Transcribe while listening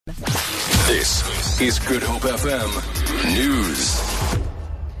This is Good Hope FM News.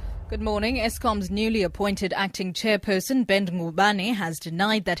 Good morning. Eskom's newly appointed acting chairperson, Ben Ngubane, has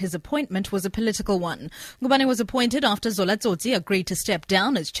denied that his appointment was a political one. Ngubane was appointed after Zola Tsotsi agreed to step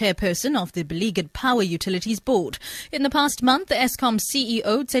down as chairperson of the beleaguered Power Utilities Board. In the past month, the Eskom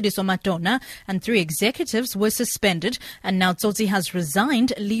CEO, Tsediso Matona, and 3 executives were suspended, and now Tsotsi has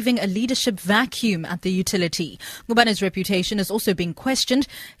resigned, leaving a leadership vacuum at the utility. Ngubane's reputation is also being questioned.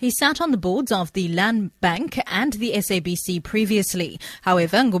 He sat on the boards of the Land Bank and the SABC previously.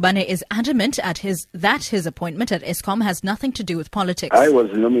 However, Ngubane is adamant that his appointment at Eskom has nothing to do with politics. I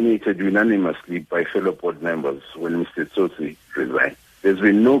was nominated unanimously by fellow board members when Mr. Tsotsi resigned. There's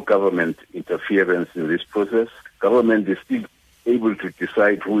been no government interference in this process. Government is still able to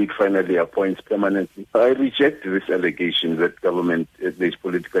decide who it finally appoints permanently. I reject this allegation that government is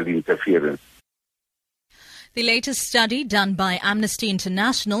political interference. The latest study done by Amnesty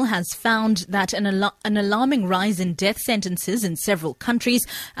International has found that an alarming rise in death sentences in several countries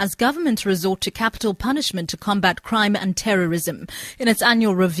as governments resort to capital punishment to combat crime and terrorism. In its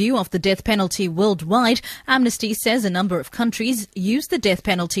annual review of the death penalty worldwide, Amnesty says a number of countries used the death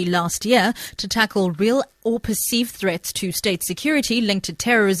penalty last year to tackle real or perceived threats to state security linked to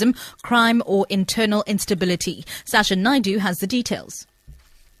terrorism, crime or internal instability. Sasha Naidu has the details.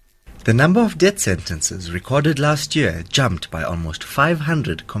 The number of death sentences recorded last year jumped by almost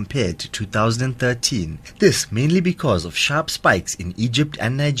 500 compared to 2013. This mainly because of sharp spikes in Egypt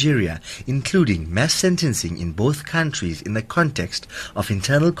and Nigeria, including mass sentencing in both countries in the context of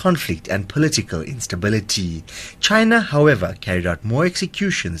internal conflict and political instability. China, however, carried out more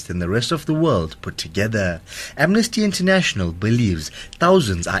executions than the rest of the world put together. Amnesty International believes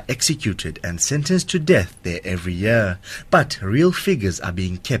thousands are executed and sentenced to death there every year, but real figures are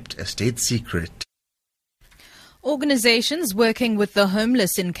being kept a state secret. Organizations working with the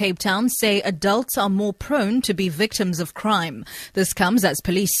homeless in Cape Town say adults are more prone to be victims of crime. This comes as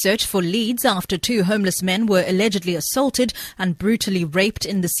police search for leads after 2 homeless men were allegedly assaulted and brutally raped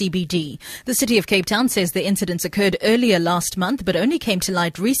in the CBD. The City of Cape Town says the incidents occurred earlier last month but only came to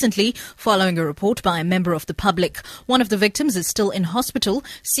light recently following a report by a member of the public. One of the victims is still in hospital.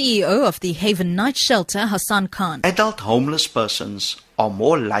 CEO of the Haven Night Shelter, Hassan Khan. Adult homeless persons are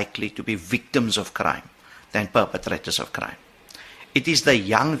more likely to be victims of crime than perpetrators of crime. It is the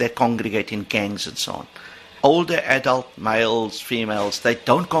young that congregate in gangs and so on. Older adult males, females, they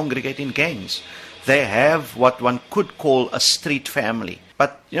don't congregate in gangs. They have what one could call a street family,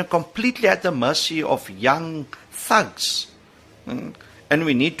 but completely at the mercy of young thugs. And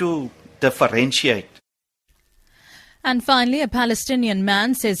we need to differentiate. And finally, a Palestinian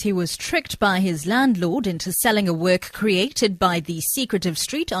man says he was tricked by his landlord into selling a work created by the secretive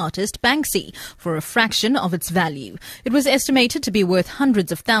street artist Banksy for a fraction of its value. It was estimated to be worth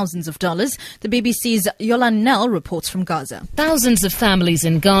hundreds of thousands of dollars. The BBC's Yolan Nell reports from Gaza. Thousands of families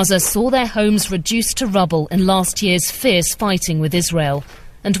in Gaza saw their homes reduced to rubble in last year's fierce fighting with Israel.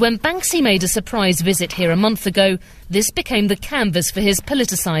 And when Banksy made a surprise visit here a month ago, this became the canvas for his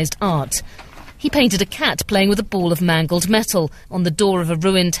politicised art. He painted a cat playing with a ball of mangled metal. On the door of a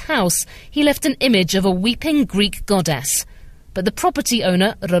ruined house, he left an image of a weeping Greek goddess. But the property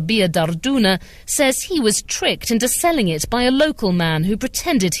owner, Rabia Darduna, says he was tricked into selling it by a local man who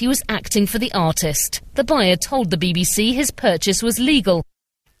pretended he was acting for the artist. The buyer told the BBC his purchase was legal.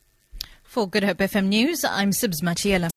 For Good Hope FM News, I'm Sibs Matiela.